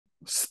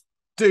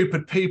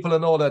Stupid people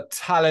and all their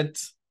talent.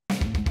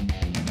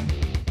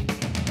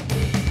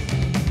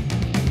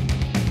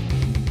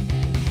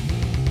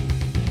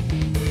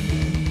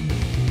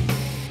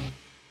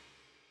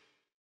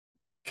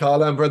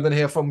 Carlo and Brendan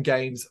here from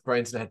Games,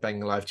 Brains and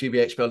Headbanging Live,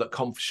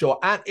 gbhbl.com for short.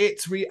 And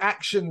it's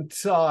reaction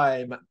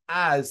time,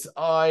 as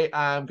I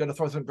am going to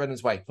throw something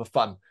Brendan's way for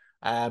fun.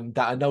 That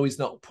I know he's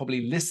not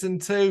probably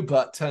listened to,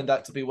 but turned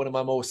out to be one of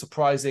my more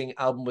surprising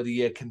Album of the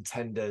Year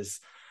contenders.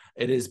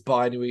 It is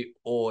Binary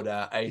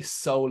Order, a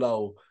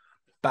solo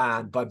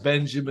band by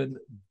Benjamin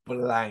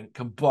Blank,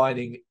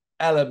 combining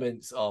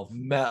elements of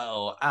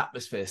metal,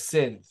 atmosphere,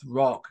 synth,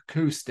 rock,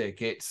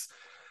 acoustic. It's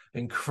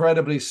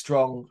incredibly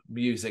strong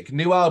music.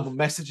 New album,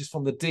 Messages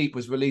from the Deep,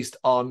 was released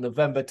on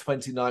November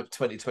 29th,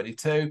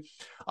 2022.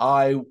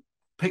 I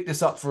picked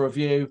this up for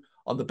review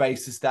on the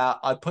basis that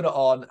I'd put it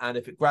on, and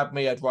if it grabbed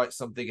me, I'd write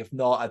something. If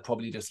not, I'd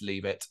probably just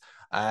leave it.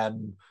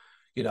 You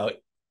know,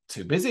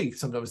 too busy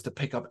sometimes to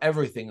pick up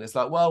everything. And it's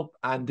like, well,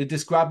 and did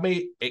this grab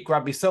me? It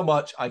grabbed me so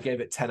much, I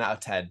gave it 10 out of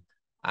 10.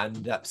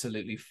 And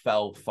absolutely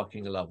fell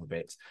fucking in love with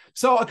it.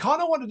 So I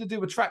kind of wanted to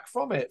do a track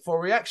from it for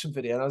a reaction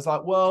video. And I was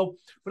like, well,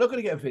 we're not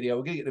going to get a video.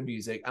 We're going to get the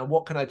music. And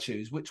what can I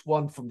choose? Which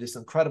one from this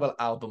incredible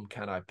album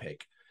can I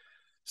pick?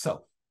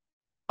 So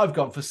I've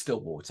gone for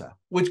Stillwater,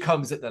 which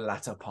comes at the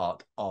latter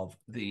part of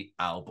the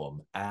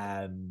album.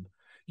 I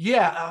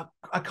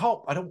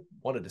don't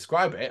want to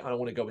describe it. I don't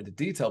want to go into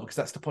detail because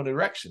that's the point of the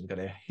reaction. We're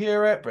going to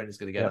hear it. Brendan's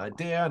going to get an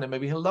idea, and then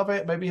maybe he'll love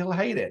it. Maybe he'll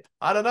hate it.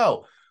 I don't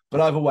know. But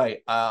either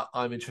way,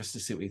 I'm interested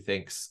to see what he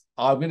thinks.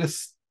 I'm going to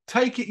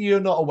take it you're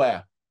not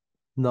aware.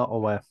 Not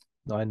aware.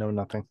 I know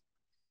nothing.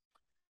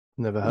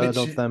 Never heard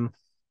of them.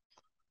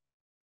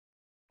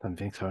 Don't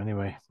think so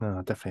anyway. No,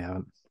 I definitely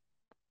haven't.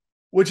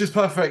 Which is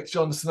perfect,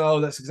 Jon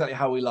Snow. That's exactly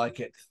how we like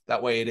it.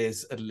 That way it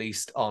is, at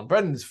least on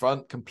Brendan's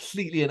front,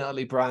 completely and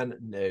utterly brand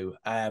new.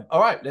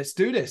 All right, let's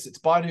do this. It's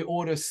Binary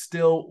Order,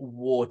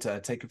 Stillwater,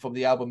 taken from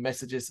the album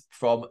Messages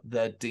from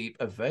the Deep.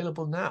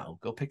 Available now.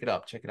 Go pick it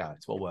up. Check it out.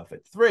 It's well worth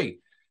it. 3,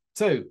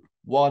 2,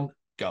 1,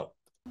 go.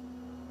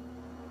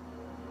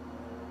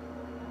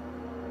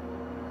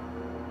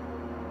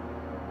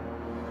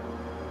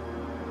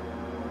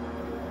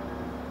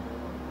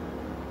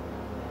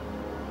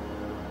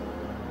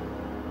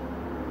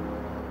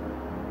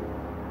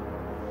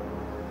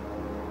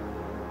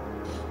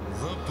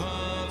 The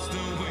parts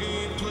that we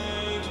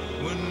played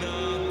were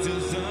not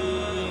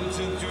designed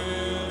to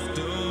drift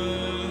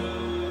away,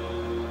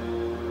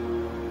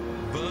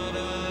 but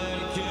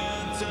I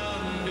can't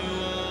undo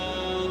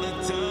all the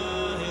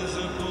ties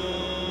that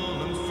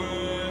pull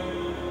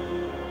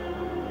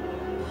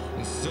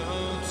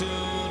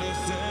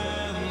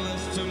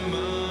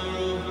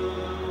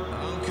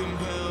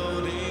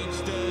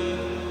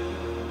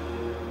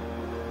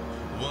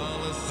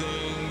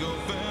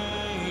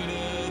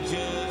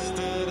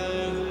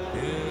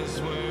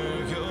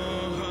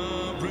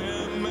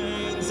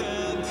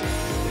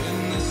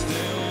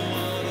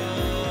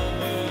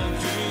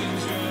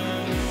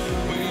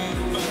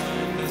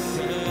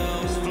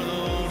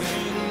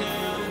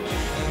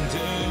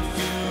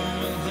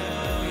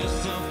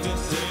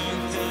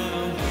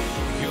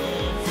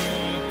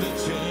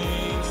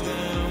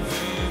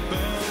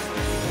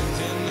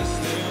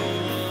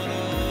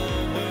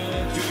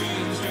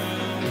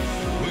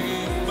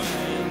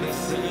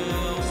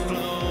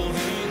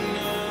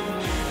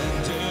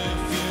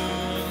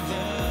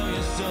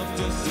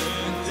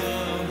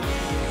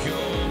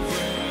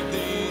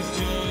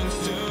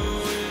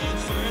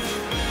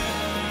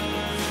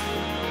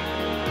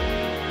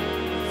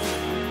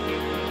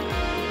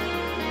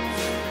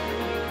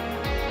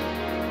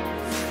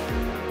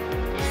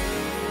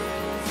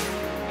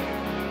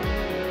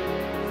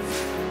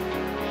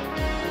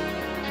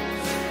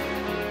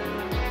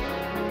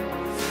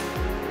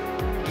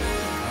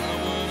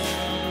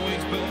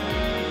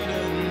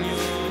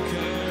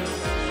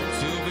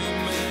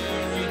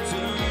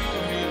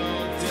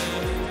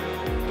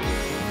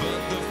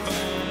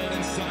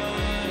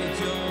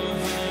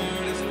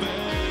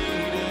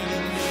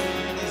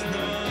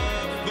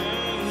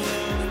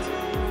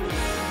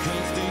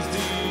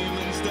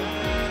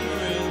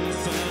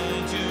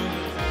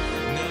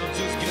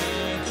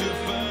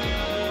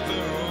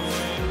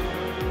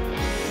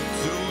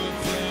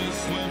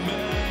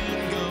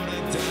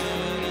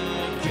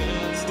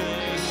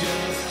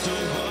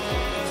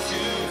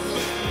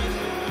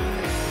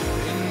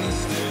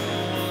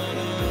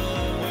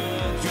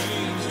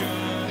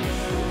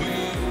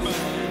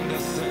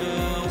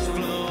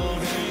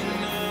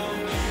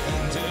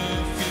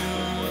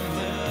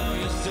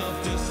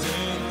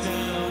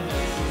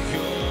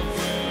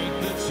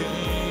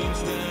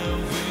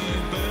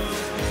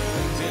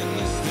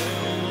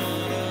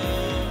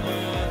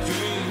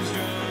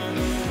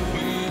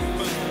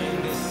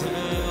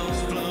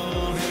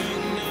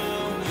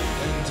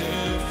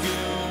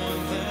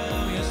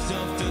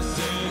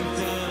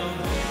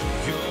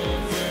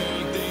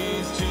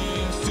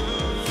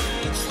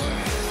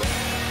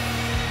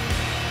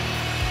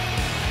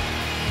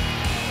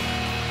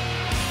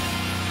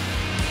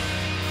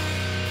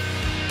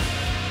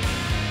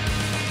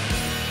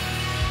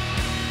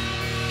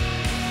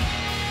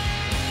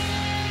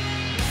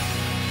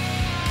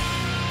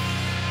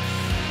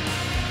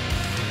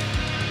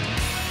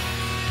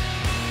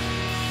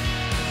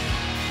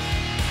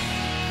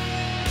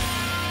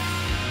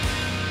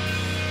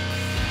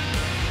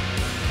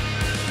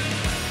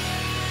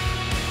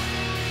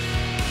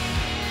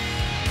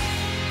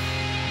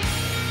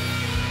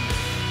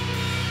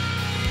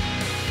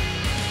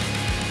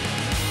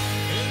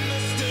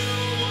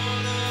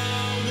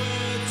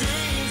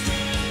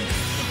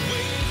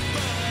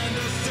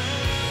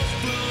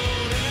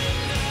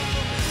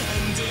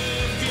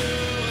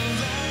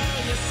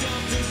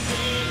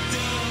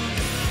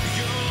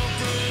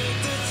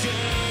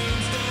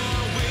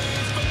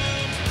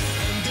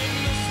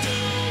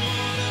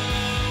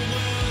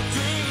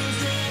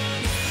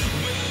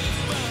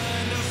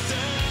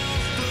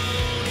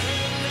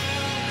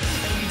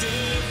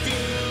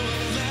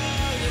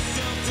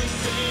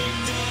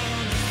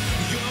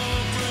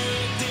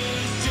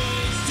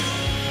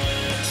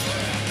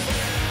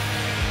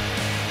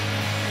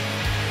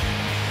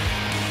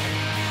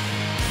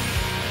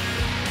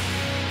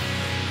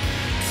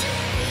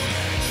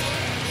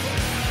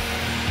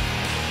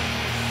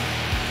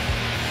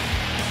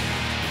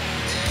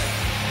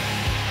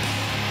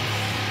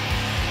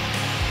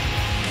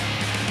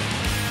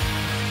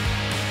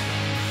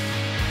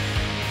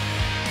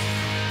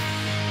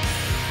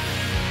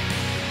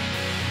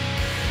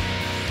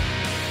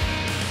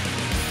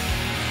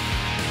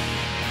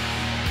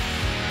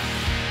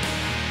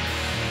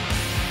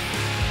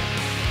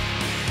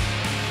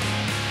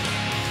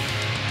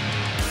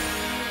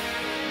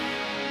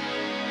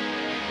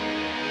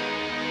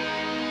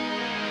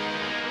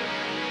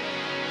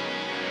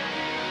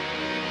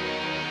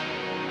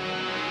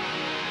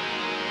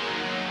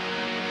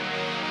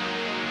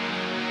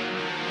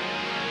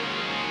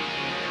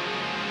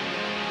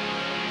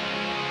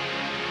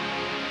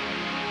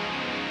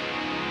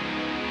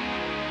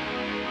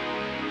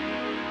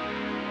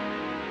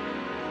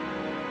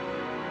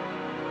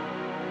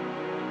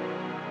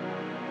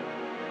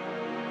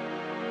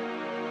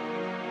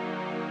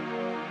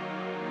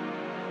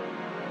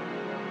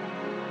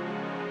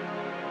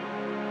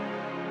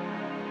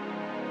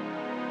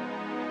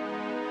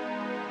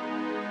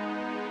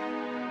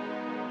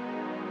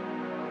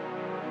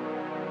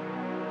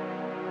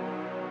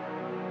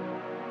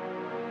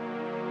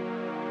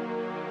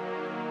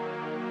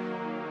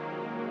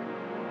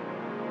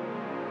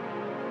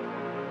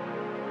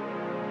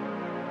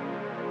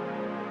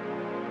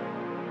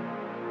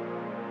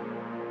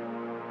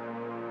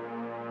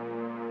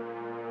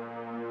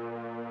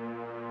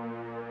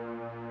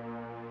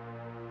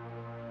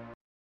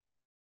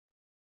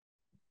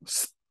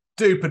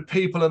stupid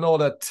people and all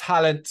the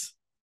talent.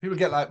 People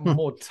get like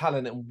more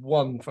talent in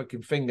one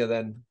fucking finger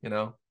than, you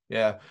know.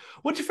 Yeah.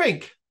 What do you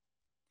think?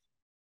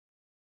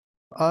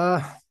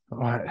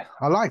 Right.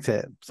 I liked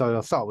it. So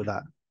I'll start with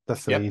that.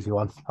 That's the easy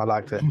one. I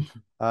liked it.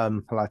 I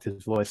liked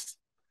his voice.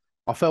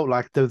 I felt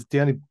like the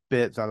only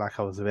bits I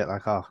was a bit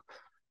like,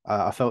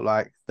 I felt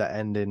like the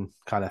ending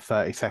kind of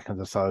 30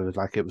 seconds or so was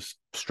like it was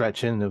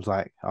stretching. It was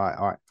like, all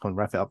right, come on,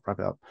 wrap it up,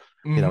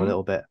 you know, a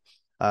little bit.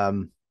 But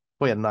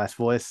he had a nice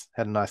voice,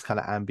 had a nice kind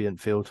of ambient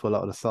feel to a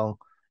lot of the song,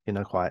 you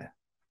know, quite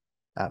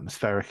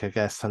atmospheric, I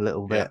guess, a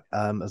little bit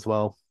as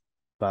well.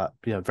 But,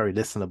 you know, very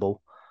listenable.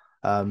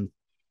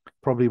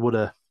 Probably would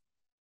have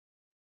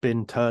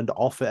been turned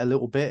off it a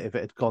little bit if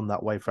it had gone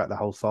that way throughout the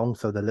whole song.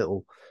 So the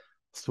little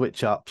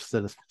switch ups,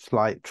 the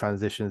slight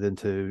transitions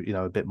into, you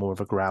know, a bit more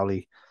of a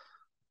growly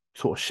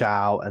sort of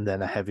shout and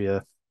then a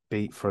heavier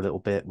beat for a little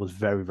bit was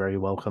very, very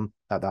welcome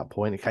at that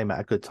point. It came at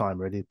a good time,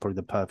 really, probably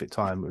the perfect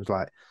time. It was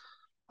like,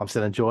 I'm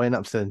still enjoying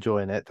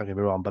it, don't get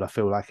me wrong, but I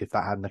feel like if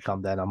that hadn't have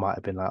come then, I might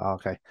have been like, oh,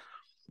 okay.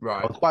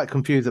 Right. I was quite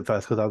confused at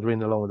first because I was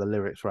reading along with the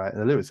lyrics, right?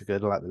 And the lyrics are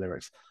good. I like the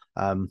lyrics.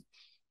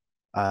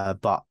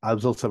 But I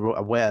was also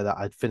aware that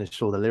I'd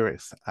finished all the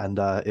lyrics and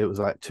it was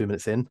like 2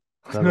 minutes in.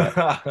 And I was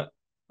like,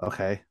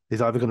 okay,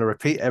 he's either going to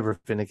repeat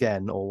everything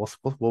again or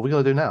what are we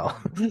going to do now?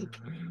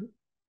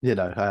 You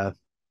know,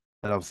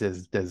 and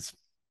obviously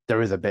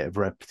there is a bit of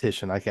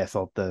repetition, I guess,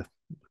 of the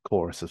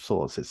chorus of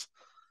sorts. It's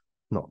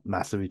not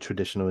massively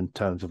traditional in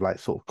terms of like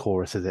sort of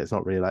chorus, is it? It's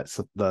not really like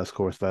verse,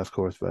 chorus,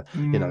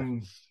 you know.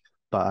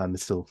 But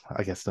it's still,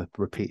 I guess, the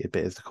repeated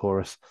bit is the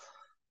chorus.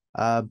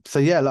 So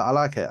yeah, look, I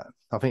like it.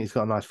 I think he's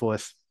got a nice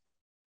voice,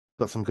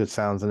 got some good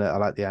sounds in it. I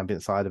like the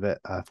ambient side of it.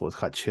 I thought it was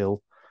quite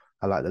chill.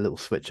 I like the little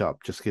switch up,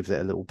 just gives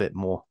it a little bit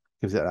more,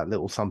 gives it that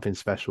little something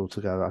special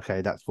to go,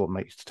 okay, that's what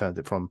turns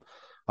it from,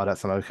 oh,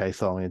 that's an okay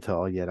song into,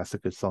 oh yeah, that's a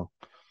good song.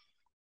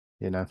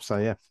 You know, so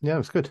yeah,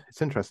 it's good.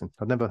 It's interesting.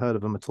 I've never heard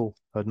of them at all.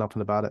 Heard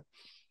nothing about it.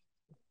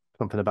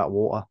 Something about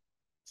water,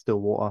 still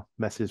water,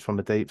 message from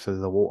the deep. So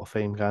there's a water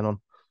theme going on.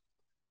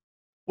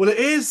 Well, it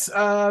is.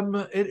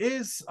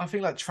 I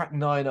think like track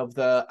 9 of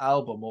the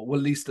album, or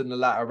at least in the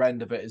latter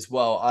end of it as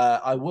well.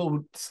 I will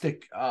not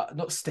stick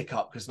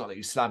up because it's not that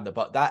you slammed it,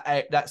 but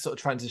that sort of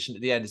transition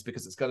at the end is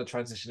because it's going to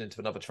transition into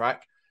another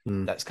track.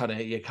 That's kind of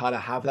you kind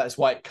of have. That's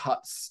why it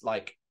cuts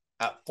like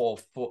at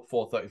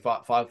 4:35,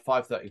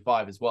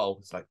 5:35 as well.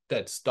 It's like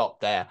dead stop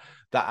there.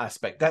 That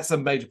aspect. That's a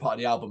major part of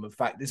the album. In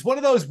fact, it's one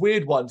of those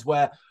weird ones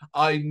where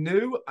I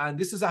knew, and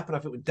this has happened. I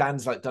think when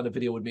Dan's like done a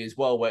video with me as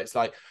well, where it's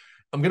like,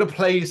 I'm going to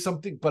play you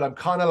something, but I'm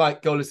kind of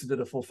like, go listen to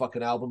the full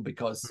fucking album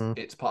because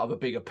it's part of a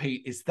bigger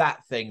piece. It's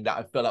that thing that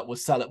I feel like will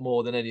sell it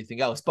more than anything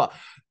else. But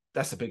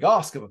that's a big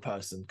ask of a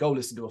person. Go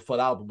listen to a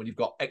full album when you've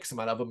got X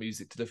amount of other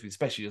music to listen to,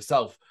 especially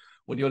yourself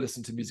when you're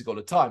listening to music all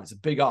the time. It's a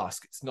big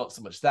ask. It's not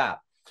so much that.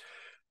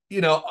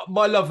 You know,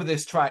 my love for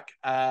this track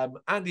and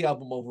the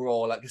album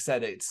overall, like I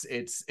said, it's.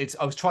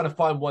 I was trying to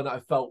find one that I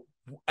felt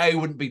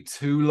wouldn't be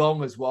too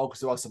long as well, because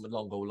there are some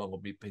longer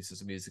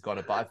pieces of music on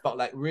it, but I felt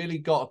like really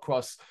got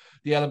across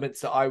the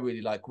elements that I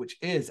really like, which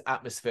is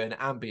atmosphere and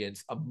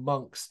ambience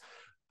amongst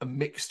a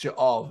mixture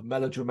of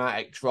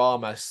melodramatic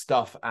drama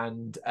stuff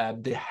and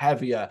the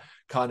heavier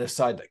kind of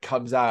side that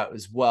comes out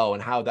as well,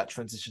 and how that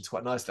transitions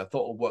quite nicely. I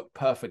thought it would work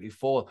perfectly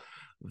for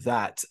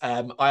that. I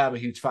am a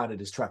huge fan of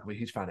this track. I'm a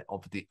huge fan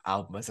of the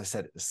album, as I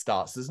said at the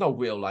start. So there's no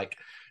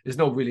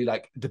really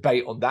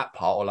debate on that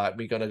part, or like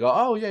me going to go,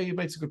 oh yeah, you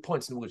made some good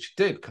points, and which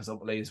you did, because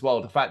ultimately as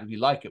well, the fact that you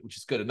like it, which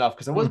is good enough.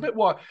 Because I was a bit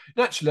worried,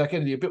 naturally, like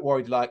Andy, a bit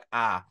worried, like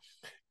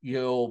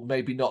you're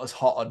maybe not as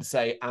hot on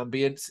say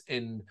ambience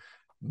in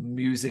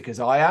music as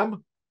I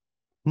am.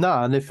 No,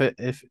 and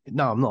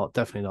I'm not,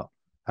 definitely not.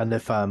 And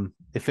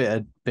if it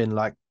had been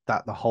like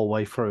that the whole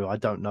way through, I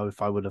don't know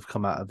if I would have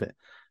come out of it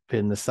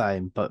being the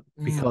same. But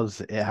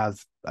because it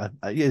has,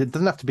 it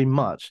doesn't have to be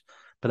much,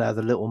 but it has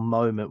a little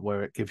moment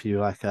where it gives you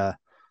like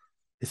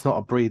it's not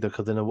a breather,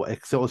 because in a way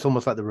it's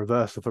almost like the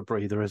reverse of a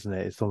breather, isn't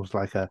it? It's almost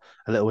like a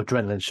little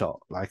adrenaline shot,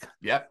 like,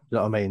 yeah, you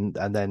know what I mean?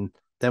 And then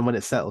when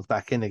it settles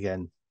back in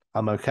again,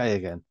 I'm okay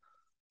again.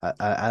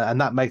 And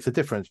that makes a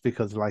difference,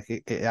 because like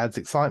it adds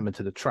excitement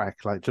to the track.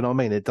 Like, do you know what I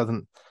mean? It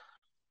doesn't.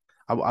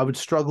 I would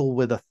struggle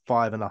with a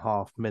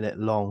 5.5 minute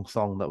long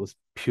song that was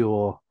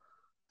pure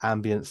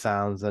ambient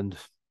sounds and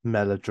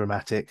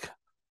melodramatic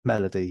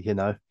melody, you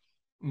know.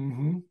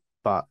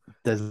 But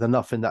there's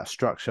enough in that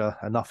structure,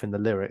 enough in the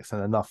lyrics,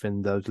 and enough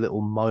in those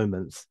little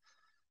moments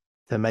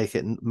to make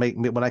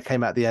me. When I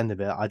came out the end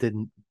of it, I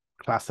didn't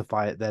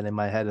classify it then in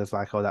my head as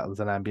like, oh, that was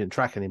an ambient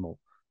track anymore.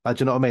 Like,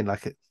 do you know what I mean?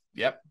 Like it.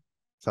 Yep.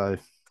 So.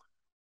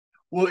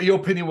 Well, your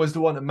opinion was the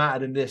one that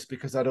mattered in this,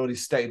 because I'd already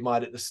stated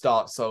mine at the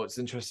start. So it's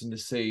interesting to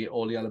see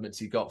all the elements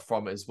you got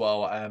from it as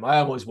well. I am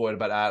always worried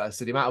about that. I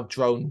said the amount of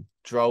drone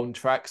drone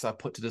tracks I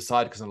put to the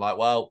side because I'm like,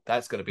 well,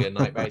 that's going to be a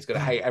nightmare. He's going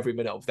to hate every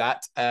minute of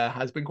that.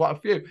 Has been quite a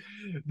few.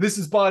 This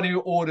is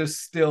Binary Order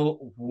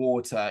Still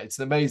Water. It's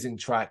an amazing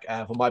track.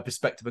 From my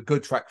perspective, a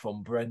good track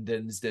from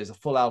Brendan's. There's a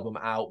full album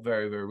out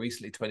very, very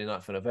recently,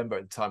 29th of November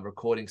at the time of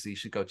recording, so you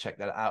should go check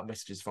that out.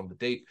 Messages from the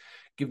Deep.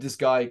 Give this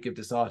guy, give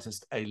this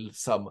artist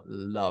some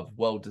love.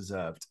 Well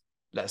deserved.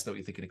 Let us know what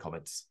you think in the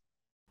comments.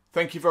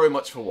 Thank you very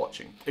much for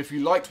watching. If you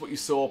liked what you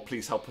saw,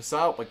 please help us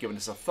out by giving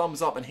us a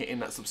thumbs up and hitting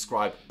that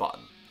subscribe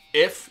button.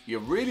 If you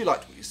really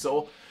liked what you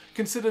saw,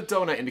 consider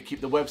donating to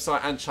keep the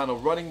website and channel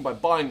running by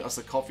buying us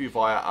a coffee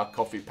via our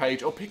coffee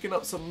page or picking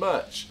up some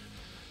merch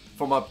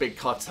from our Big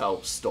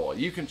Cartel store.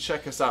 You can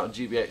check us out on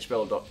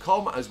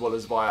gbhbl.com as well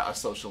as via our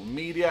social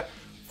media,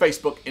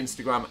 Facebook,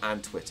 Instagram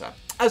and Twitter,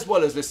 as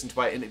well as listen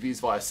to our interviews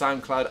via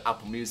SoundCloud,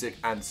 Apple Music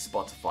and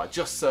Spotify.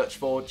 Just search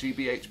for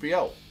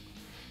GBHBL.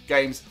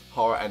 Games,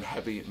 horror and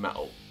heavy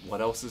metal. What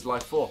else is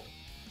life for?